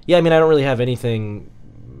 Yeah, I mean, I don't really have anything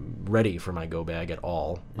ready for my go bag at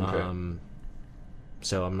all. Okay.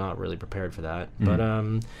 So I'm not really prepared for that. But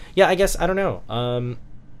yeah, I guess I don't know.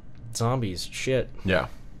 Zombies, shit. Yeah.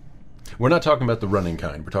 We're not talking about the running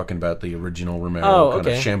kind. We're talking about the original Romero kind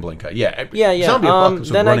of shambling kind. Yeah. Yeah. Zombie apocalypse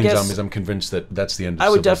with Then I running guess zombies. I'm convinced that's the end of I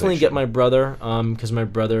would definitely get civilization. my brother, because my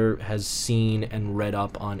brother has seen and read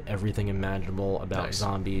up on everything imaginable about Nice.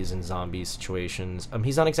 zombies and zombie situations.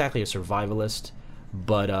 He's not exactly a survivalist,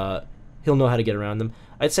 but he'll know how to get around them.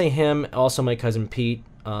 I'd say him, also my cousin Pete,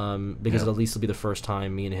 because at least it'll be the first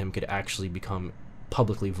time me and him could actually become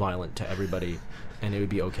publicly violent to everybody, and it would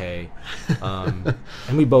be okay. And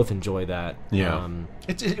we both enjoy that. Yeah.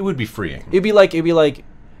 It would be freeing. It'd be like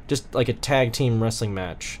just like a tag team wrestling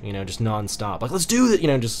match, just nonstop. Like, let's do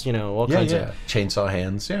that, just all kinds of chainsaw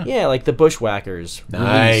hands. Yeah. yeah, like the Bushwhackers.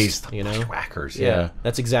 Nice. Released, Bushwhackers. Yeah, Yeah.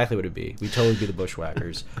 that's exactly what it'd be. We'd totally be the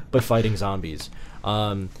Bushwhackers, but fighting zombies.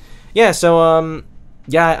 Yeah. So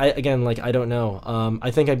again, like, I don't know.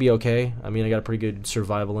 I think I'd be okay. I mean, I got a pretty good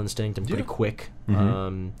survival instinct. I'm pretty quick.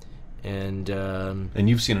 Mm-hmm. And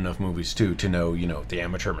you've seen enough movies too to know, the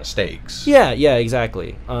amateur mistakes. yeah,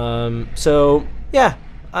 exactly. So yeah,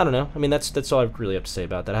 I don't know. I mean, that's all I really have to say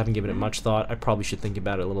about that. I haven't given it much thought. I probably should think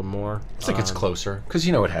about it a little more. I think it's closer because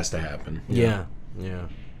it has to happen. Yeah.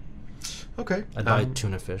 Okay. I'd buy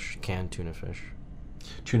tuna fish, canned tuna fish.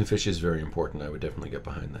 Tuna fish is very important. I would definitely get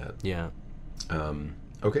behind that. Yeah.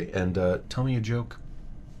 Okay, and tell me a joke.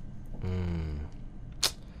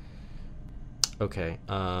 Okay.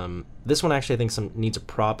 This one actually I think needs a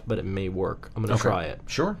prop, but it may work. I'm gonna try it.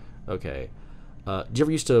 Sure. Okay. Did you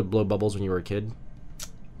ever used to blow bubbles when you were a kid?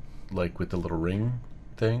 Like with the little ring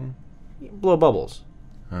thing? Blow bubbles.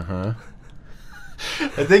 Uh-huh.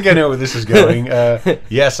 I think I know where this is going.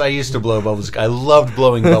 Yes, I used to blow bubbles. I loved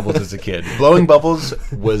blowing bubbles as a kid. Blowing bubbles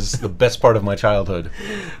was the best part of my childhood.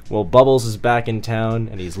 Well, Bubbles is back in town,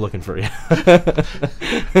 and he's looking for you.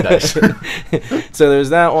 Nice. So there's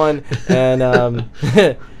that one, and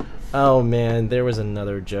oh man, there was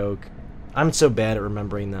another joke. I'm so bad at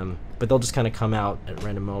remembering them, but they'll just kind of come out at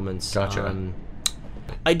random moments. Gotcha.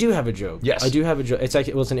 I do have a joke. Yes. I do have a joke. It's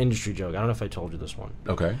actually, well, it's an industry joke. I don't know if I told you this one.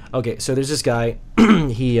 Okay. Okay, so there's this guy.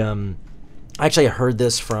 He actually I heard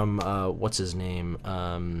this from what's his name?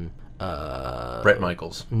 Brett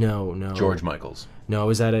Michaels. No. George Michaels. No, I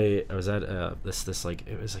was at this like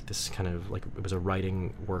it was like this kind of like it was a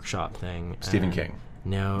writing workshop thing. Stephen King.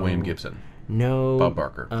 No. William Gibson. No. Bob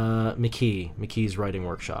Barker. McKee's writing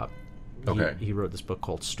workshop. Okay. He wrote this book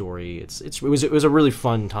called Story. It was a really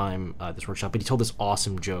fun time this workshop. But he told this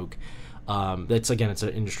awesome joke. It's an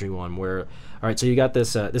industry one where, all right, so you got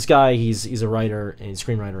this this guy. He's a writer and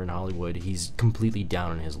screenwriter in Hollywood. He's completely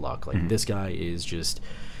down on his luck. Like this guy is just,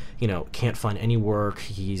 can't find any work.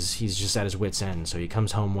 He's just at his wit's end. So he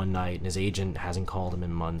comes home one night and his agent hasn't called him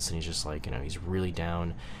in months, and he's just like, he's really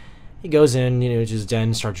down. He goes in, to his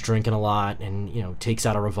den, starts drinking a lot, and takes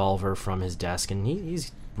out a revolver from his desk, and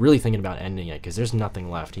he's really thinking about ending it because there's nothing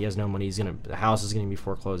left. He has no money. The house is gonna be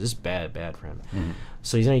foreclosed. It's bad for him.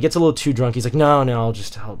 So he gets a little too drunk. He's like, no, I'll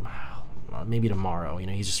just help. Maybe tomorrow.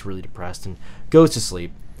 He's just really depressed and goes to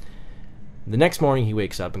sleep. The next morning he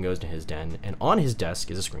wakes up and goes to his den, and on his desk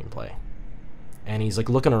is a screenplay. And he's like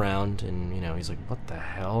looking around, and he's like, what the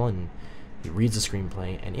hell? And he reads the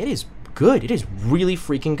screenplay, and it is good. It is really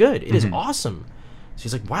freaking good. It is awesome. So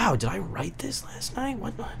he's like, wow, did I write this last night?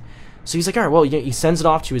 What? So he's like, all right, well, he sends it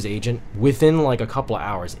off to his agent. Within like a couple of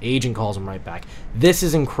hours, agent calls him right back. This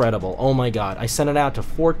is incredible. Oh my God. I sent it out to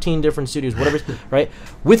 14 different studios, whatever, right?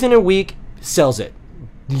 Within a week, sells it.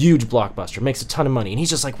 Huge blockbuster, makes a ton of money. And he's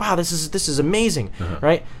just like, wow, this is amazing,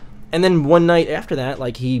 right? And then one night after that,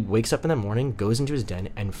 like he wakes up in the morning, goes into his den,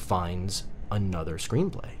 and finds another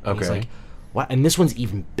screenplay. And he's like, wow, and this one's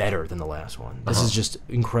even better than the last one. This is just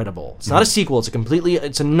incredible. It's not a sequel.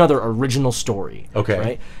 It's another original story. Okay.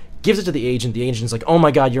 Right? Gives it to the agent. The agent's like, "Oh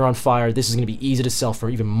my God, you're on fire! This is going to be easy to sell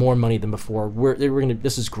for even more money than before.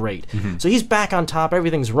 This is great." So he's back on top.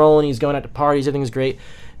 Everything's rolling. He's going out to parties. Everything's great.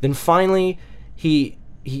 Then finally, he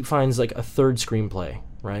finds like a third screenplay,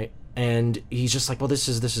 right? And he's just like, "Well, this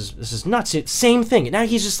is nuts." Same thing. Now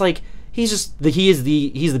he's the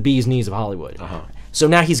bee's knees of Hollywood. So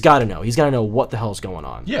now he's got to know. He's got to know what the hell's going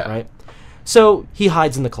on. Yeah. Right. So he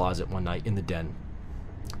hides in the closet one night in the den,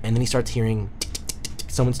 and then he starts hearing.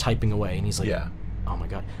 Someone's typing away, and he's like, oh my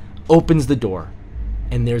God. Opens the door,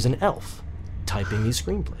 and there's an elf typing these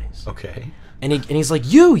screenplays. Okay. And he's like,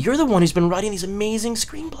 you're the one who's been writing these amazing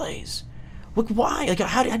screenplays. Like, why? Like,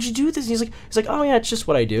 how'd you do this? And he's like, oh yeah, it's just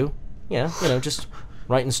what I do. Yeah, just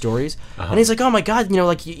writing stories. And he's like, oh my God,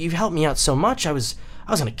 like you've helped me out so much. I was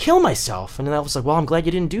gonna kill myself. And then I was like, well, I'm glad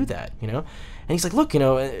you didn't do that. And he's like, look,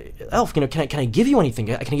 elf, can I give you anything?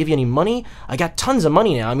 Can I give you any money? I got tons of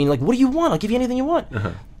money now. I mean, like, what do you want? I'll give you anything you want.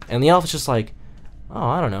 And the elf is just like, oh,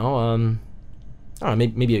 I don't know.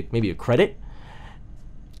 Maybe a credit.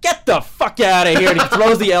 Get the fuck out of here! And he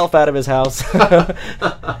throws the elf out of his house.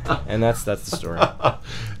 And that's the story.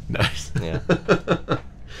 Nice. Yeah.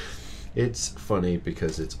 It's funny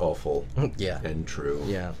because it's awful. Yeah. And true.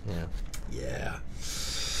 Yeah.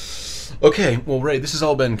 Okay, well, Ray, this has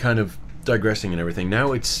all been kind of digressing and everything.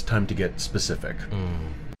 Now it's time to get specific.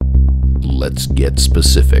 Let's get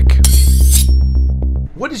specific.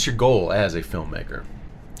 What is your goal as a filmmaker?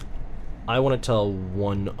 I want to tell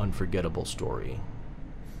one unforgettable story.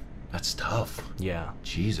 That's tough. Yeah.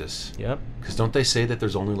 Jesus. Yep. Because don't they say that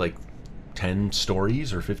there's only like 10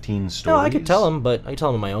 stories or 15 stories? No, I could tell them, but I could tell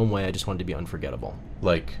them in my own way. I just wanted to be unforgettable.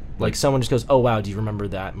 Like someone just goes, oh wow, do you remember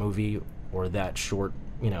that movie or that short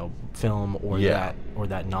film or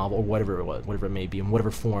that novel or whatever it was, whatever it may be, in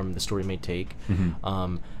whatever form the story may take,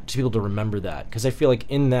 just people to remember that, because I feel like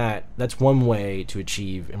in that's one way to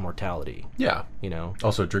achieve immortality. Yeah.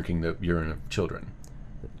 Also drinking the urine of children.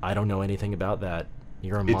 I don't know anything about that.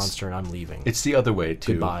 You're a monster and I'm leaving. It's the other way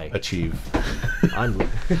to Goodbye. Achieve. I'm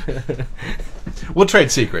leaving. We'll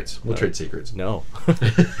trade secrets. Trade secrets. No.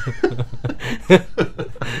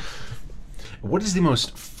 What is the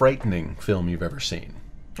most frightening film you've ever seen?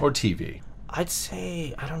 Or TV? I'd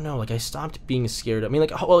say, I don't know, like I stopped being scared. I mean,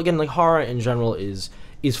 like, well, again, like horror in general is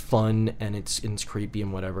fun and it's creepy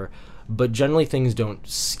and whatever, but generally things don't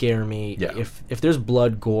scare me. Yeah. If there's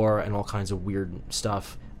blood, gore, and all kinds of weird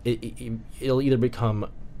stuff, it'll either become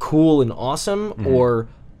cool and awesome or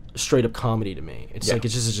straight up comedy to me. It's Yeah. like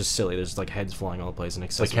it's just silly. There's like heads flying all the place and Like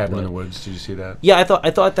excessive Cabin in blood. the Woods. Did you see that? Yeah, I thought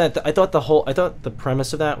the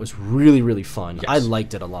premise of that was really, really fun. Yes. I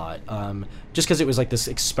liked it a lot. Just because it was like this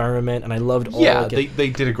experiment, and I loved all. Yeah, like, they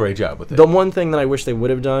did a great job with it. the one thing that I wish they would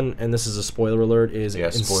have done, and this is a spoiler alert, is Yeah,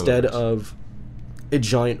 instead spoilers. of a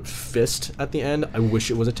giant fist at the end, I wish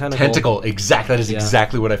it was a tentacle. Tentacle, exactly. That is Yeah.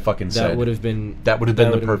 exactly what I fucking said. That would have been the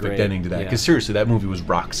perfect great. ending to that. Yeah. Because seriously, that movie was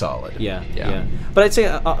rock solid. Yeah, yeah. But I'd say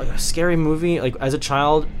a scary movie, like as a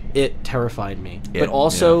child, it terrified me. But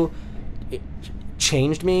also, it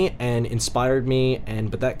changed me and inspired me.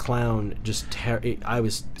 But that clown just, I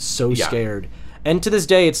was so scared. And to this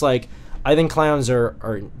day, it's like, I think clowns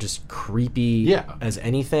are just creepy as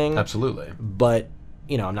anything. Absolutely. But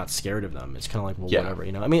you know, I'm not scared of them. It's kind of like, well, whatever,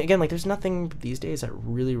 you know. I mean, again, like, there's nothing these days that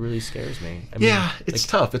really, really scares me. I mean, it's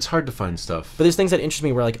tough. It's hard to find stuff. but there's things that interest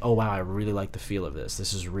me where, like, oh, wow, I really like the feel of this.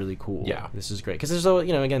 This is really cool. Yeah. This is great. Because there's,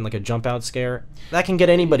 you know, again, like a jump out scare. That can get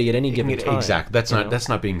anybody at any given time. Exactly. That's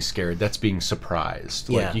not being scared. That's being surprised.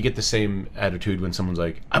 Like, Yeah. you get the same attitude when someone's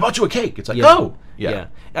like, I bought you a cake. It's like, Yeah. oh! Yeah.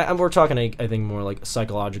 And we're talking, I think, more like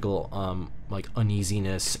psychological, like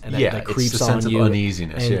uneasiness, and that it's creeps the sense on of you.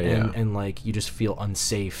 uneasiness. And like you just feel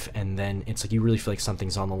unsafe, and then it's like you really feel like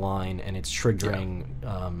something's on the line, and it's triggering,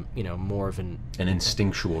 you know, more of an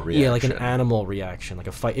instinctual reaction. Yeah, like an animal reaction, like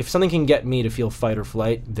a fight. If something can get me to feel fight or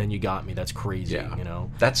flight, then you got me. That's crazy. Yeah. You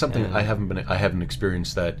know. That's something I haven't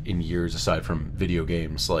experienced that in years aside from video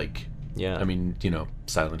games. Like, Yeah. I mean, you know,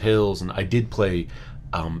 Silent Hills, and I did play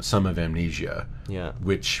some of Amnesia. Yeah.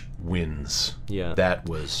 Which wins. Yeah. That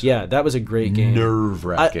was that was a great game.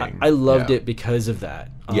 nerve-wracking. I loved it because of that.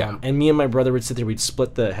 Yeah. And me and my brother would sit there. We'd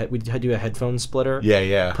split we'd do a headphone splitter.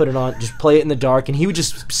 Yeah. Put it on, just play it in the dark, and he would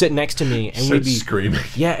just sit next to me, and Start we'd be screaming.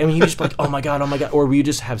 Yeah, and he would just be like, oh my god, or we would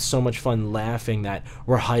just have so much fun laughing that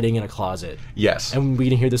we're hiding in a closet. Yes. And we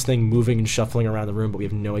can hear this thing moving and shuffling around the room, but we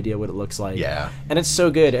have no idea what it looks like. Yeah. And it's so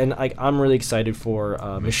good, and I'm really excited for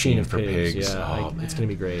Machine of for Pigs. Pigs. Yeah, Oh, it's gonna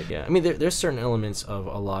be great. Yeah, I mean, there's certain elements of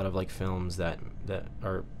a lot of like films that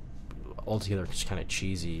are altogether just kind of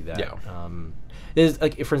cheesy. That there's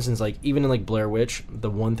like, for instance, like even in like Blair Witch, the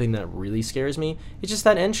one thing that really scares me is just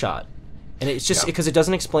that end shot. And it's just because it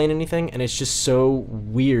doesn't explain anything, and it's just so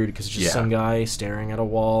weird because it's just some guy staring at a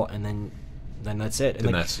wall, and then that's it.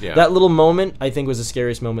 And like, that little moment, I think, was the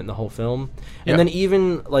scariest moment in the whole film. And then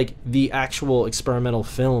even like the actual experimental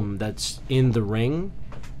film that's in the ring,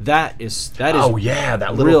 that is oh yeah,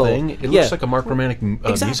 that little real thing. It looks like a Mark Romanek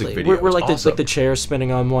music video. Where like awesome. the chair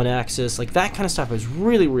spinning on one axis, like that kind of stuff is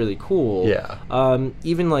really, really cool. Yeah.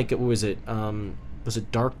 Even like, what was it? Was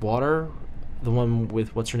it Dark Water? The one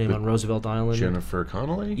with what's her name on Roosevelt Island? Jennifer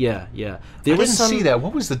Connelly. Yeah. I didn't see that.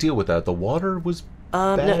 What was the deal with that? The water was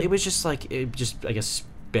bad? No, it was just like I guess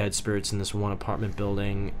bad spirits in this one apartment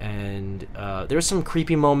building, and there were some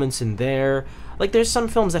creepy moments in there. Like, there's some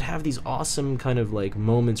films that have these awesome kind of like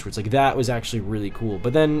moments where it's like that was actually really cool,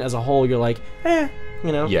 but then as a whole you're like,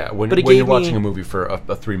 you know. Yeah, when but you're watching a movie for a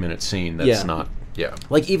 3-minute scene, that's not. Yeah.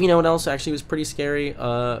 Like, even, you know what else actually was pretty scary,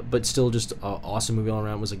 but still just an awesome movie all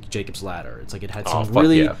around, was like Jacob's Ladder. It's like it had some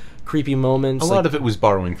really creepy moments. A lot of it was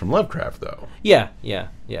borrowing from Lovecraft, though. Yeah.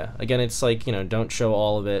 Again, it's like, you know, don't show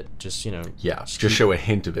all of it, just, you know. Yeah, just show a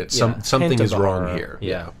hint of it. Something is wrong here.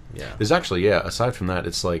 Yeah. There's actually, aside from that,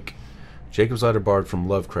 it's like Jacob's Ladder borrowed from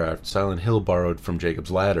Lovecraft, Silent Hill borrowed from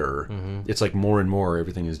Jacob's Ladder. Mm-hmm. It's like more and more,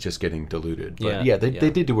 everything is just getting diluted. But they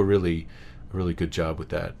did do a really good job with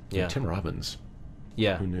that. Yeah. Tim Robbins.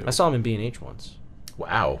 Yeah, Who knew? I saw him in B&H once.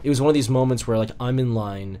 Wow. It was one of these moments where, like, I'm in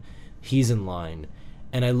line, he's in line,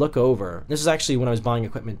 and I look over. This is actually when I was buying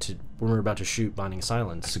equipment when we were about to shoot Binding of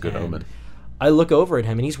Silence. That's a good omen. I look over at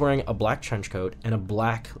him, and he's wearing a black trench coat and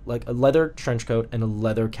a leather trench coat and a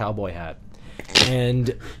leather cowboy hat,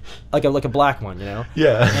 and like a black one, you know.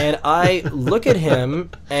 Yeah. And I look at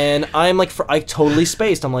him, and I'm like, I totally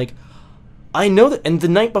spaced. I'm like, I know that, and the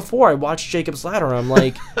night before I watched Jacob's Ladder, I'm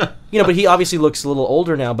like, you know, but he obviously looks a little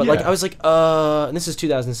older now, but like, I was like, and this is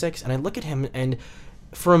 2006, and I look at him, and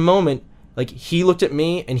for a moment, like, he looked at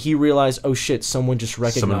me, and he realized, oh shit, someone just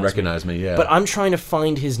recognized me, yeah. But I'm trying to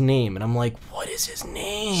find his name, and I'm like, what is his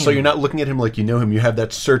name? So you're not looking at him like you know him, you have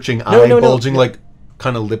that searching eye bulging, like,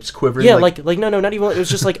 kind of lips quivering? Yeah, like no, not even, it was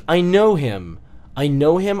just like, I know him,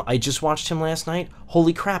 I just watched him last night.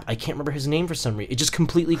 Holy crap, I can't remember his name for some reason. It just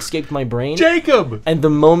completely escaped my brain. Jacob! And the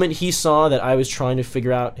moment he saw that I was trying to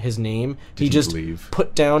figure out his name, he just leave?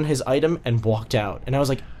 Put down his item and walked out. And I was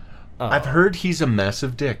like, oh. I've heard he's a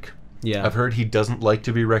massive dick. Yeah. I've heard he doesn't like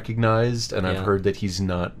to be recognized, and I've heard that he's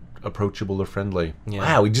not approachable or friendly. Yeah.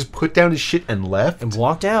 Wow, he just put down his shit and left? And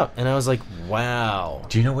walked out. And I was like, wow.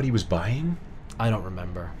 Do you know what he was buying? I don't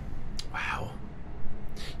remember. Wow.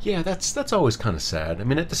 Yeah, that's always kind of sad. I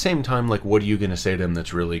mean, at the same time, like, what are you going to say to him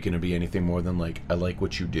that's really going to be anything more than, like, I like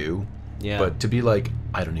what you do? Yeah. But to be like,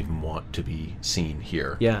 I don't even want to be seen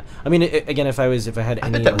here. Yeah. I mean, again, if I had any... I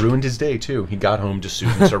bet that ruined his day, too. He got home to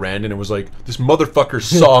Susan Sarandon and was like, this motherfucker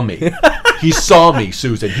saw me. He saw me,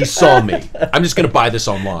 Susan. He saw me. I'm just going to buy this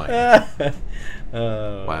online.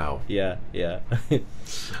 Wow. Yeah, yeah.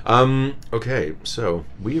 Okay, so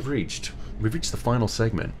we've reached the final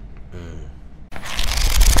segment.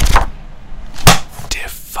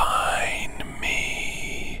 Define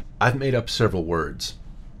me. I've made up several words.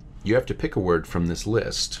 You have to pick a word from this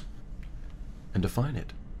list and define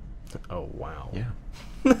it. Oh, wow. Yeah.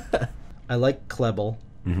 I like Klebel.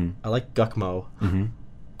 Mm-hmm. I like Gukmo. Mm-hmm.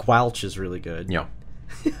 Qualch is really good. Yeah.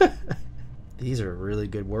 These are really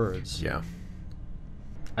good words. Yeah.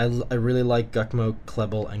 I really like Gukmo,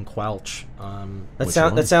 Klebel, and Qualch. Which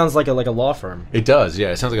one? That sounds like a law firm. It does,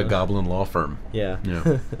 yeah. It sounds like a goblin law firm. Yeah.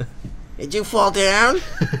 Yeah. Did you fall down?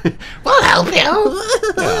 We'll help you.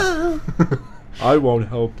 Yeah. I won't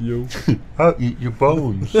help you. I'll eat your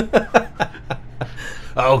bones.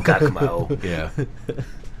 Oh, Gukmo. Yeah.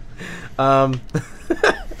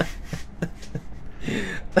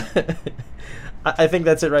 I think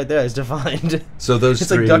that's it right there. It's defined. So those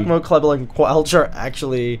it's three... like Gukmo, Klebel, and Qualch are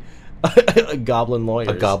actually goblin lawyers.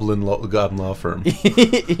 A goblin law firm.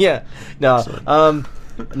 Yeah. No. So.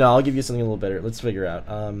 No, I'll give you something a little better. Let's figure out.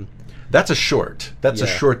 That's a short. That's a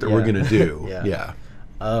short that we're going to do. Yeah.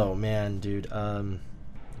 Oh, man, dude.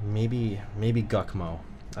 Maybe Gukmo.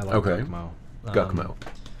 I like Gukmo. Gukmo.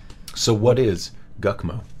 So what is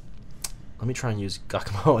Gukmo? Let me try and use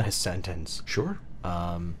Gukmo in a sentence. Sure.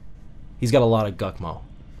 He's got a lot of Gukmo.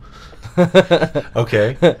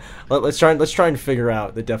 Okay. Let's try and figure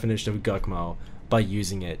out the definition of Gukmo by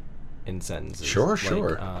using it in sentences. Sure.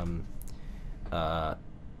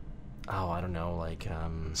 I don't know,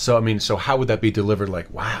 So how would that be delivered?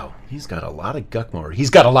 Like, wow, he's got a lot of Gukmo. Or he's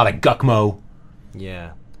got a lot of Gukmo.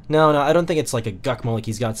 Yeah. No, I don't think it's like a Gukmo, like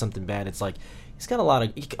he's got something bad. It's like he's got a lot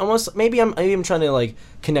of almost. Maybe I'm trying to like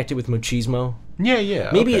connect it with machismo. Yeah.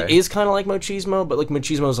 Maybe it is kind of like machismo, but like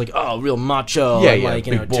machismo is like, oh, real macho, and like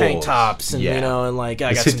tank tops, and and like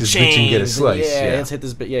I got some chains. Bitch and get a slice. Let's hit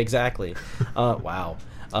this. Yeah, exactly. Wow.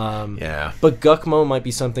 Yeah. But Gukmo might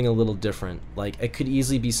be something a little different. Like it could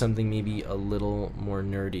easily be something maybe a little more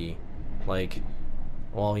nerdy. Like,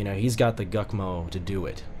 well, he's got the Gukmo to do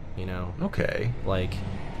it. Okay. Like,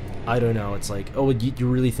 I don't know. It's like, oh, you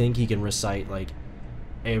really think he can recite like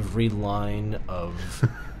every line of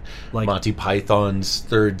like Monty Python's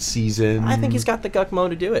third season? I think he's got the Gukmo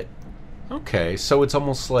to do it. Okay, so it's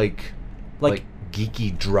almost like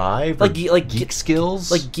geeky drive, like geek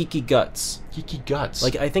skills, like geeky guts. Geeky guts.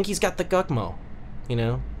 Like I think he's got the Gukmo.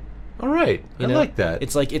 All right, I like that.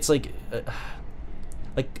 It's like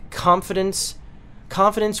confidence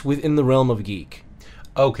within the realm of geek.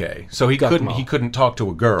 Okay, so he Gukmo. couldn't talk to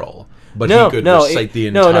a girl, but he could recite the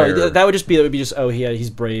entire... No, that would just be oh, he's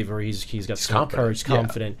brave, or he's got some courage,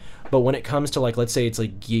 confident. Yeah. But when it comes to like, let's say it's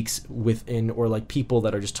like geeks within, or like people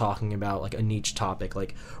that are just talking about like a niche topic,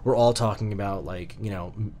 like we're all talking about like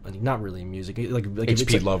not really music, like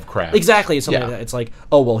H.P. Lovecraft. Exactly, it's something like that. It's like,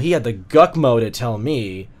 oh well, he had the Gukmo to tell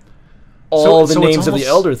me all the names of the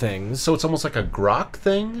elder things. So it's almost like a grok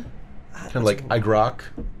thing. Kind of like I grok.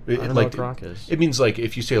 I don't know what grok is. It means like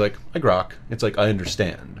if you say like I grok, it's like I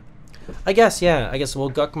understand. I guess, yeah. I guess,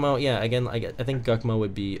 well, Gukmo, yeah. Again, I think Gukmo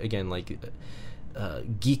would be again like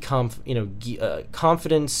geek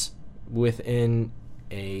confidence within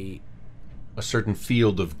a certain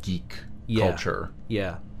field of geek culture.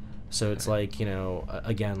 Yeah. So it's like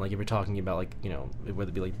again, like if you're talking about like whether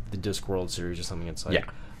it be like the Discworld series or something, it's like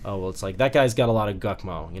oh well, it's like that guy's got a lot of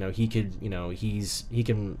Gukmo. He could he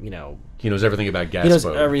can he knows everything about Gaspo. He knows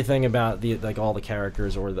everything about the like all the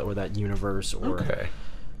characters or that universe. Or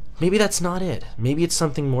maybe that's not it. Maybe it's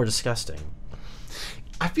something more disgusting.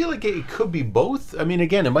 I feel like it could be both. I mean,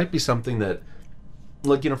 again, it might be something that,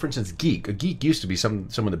 like for instance, geek. A geek used to be someone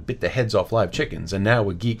that bit the heads off live chickens, and now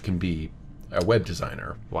a geek can be a web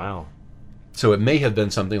designer. Wow. So it may have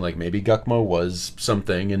been something like maybe Gukmo was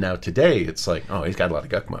something, and now today it's like, oh, he's got a lot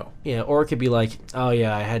of Gukmo. Yeah, or it could be like, oh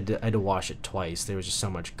yeah, I had to wash it twice. There was just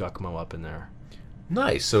so much Gukmo up in there.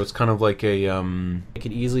 Nice. So it's kind of like a It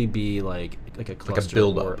could easily be like a cluster, like a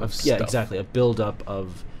build-up of stuff. Yeah, exactly, a build-up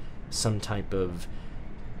of some type of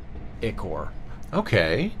ichor.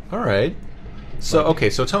 Okay. All right. So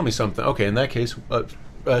so tell me something. Okay, in that case,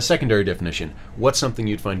 secondary definition. What's something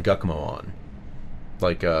you'd find Gukmo on?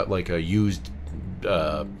 Like a used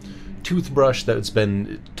toothbrush that's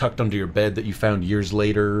been tucked under your bed that you found years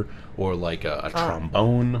later, or like a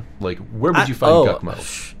trombone? Like, where would you find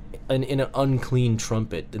Gukmo? In an unclean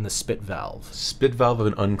trumpet in the spit valve. Spit valve of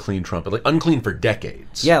an unclean trumpet, like unclean for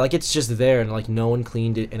decades. Yeah, like it's just there, and like no one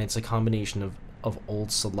cleaned it, and it's a combination of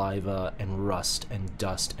old saliva and rust and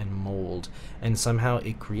dust and mold, and somehow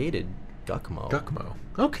it created Gukmo. Gukmo.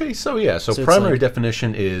 Okay, so yeah, so primary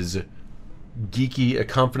definition is geeky, a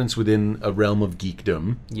confidence within a realm of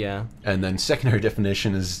geekdom. Yeah. And then secondary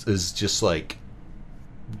definition is just like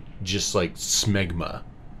smegma.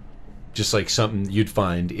 Just like something you'd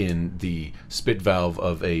find in the spit valve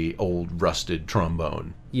of a old rusted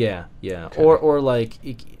trombone. Yeah, yeah. Okay. Or like,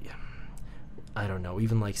 I don't know,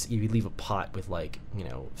 even like you leave a pot with like, you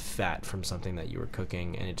know, fat from something that you were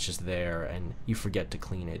cooking, and it's just there, and you forget to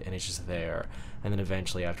clean it, and it's just there, and then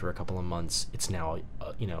eventually after a couple of months, it's now,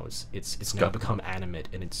 you know, it's now become animate,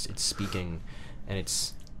 and it's speaking, and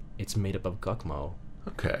it's made up of Gukmo.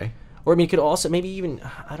 Okay. Or I mean, it could also maybe even,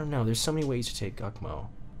 I don't know. There's so many ways to take Gukmo.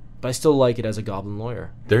 But I still like it as a goblin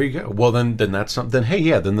lawyer. There you go. Well, then that's something. Then hey,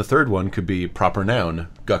 yeah. Then the third one could be proper noun.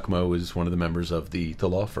 Gukmo is one of the members of the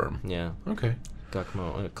law firm. Yeah. Okay.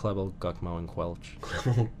 Gukmo, Klebel, Gukmo, and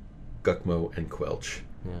Quelch. Gukmo and Quelch.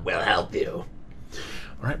 Yeah. We'll help you.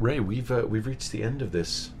 All right, Ray. We've reached the end of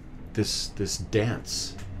this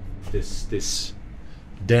dance. This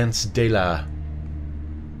dance de la.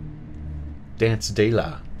 Dance de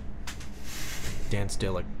la. Dance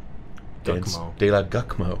de la. Dance Gukmo. de la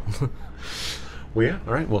Gukmo. Well, yeah.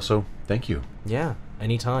 All right. Well, so thank you. Yeah.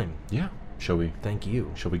 Anytime. Yeah. Shall we? Thank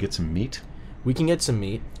you. Shall we get some meat? We can get some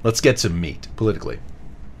meat. Let's get some meat politically.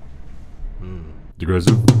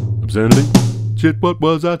 Digressive obscenity. Shit, what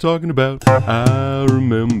was I talking about? I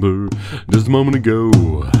remember just a moment ago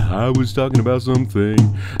I was talking about something,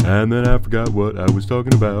 and then I forgot what I was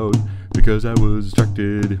talking about because I was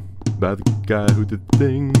distracted by the guy who did the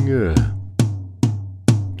thing.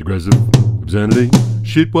 Digressive obscenity.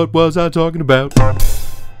 Shit, what was I talking about?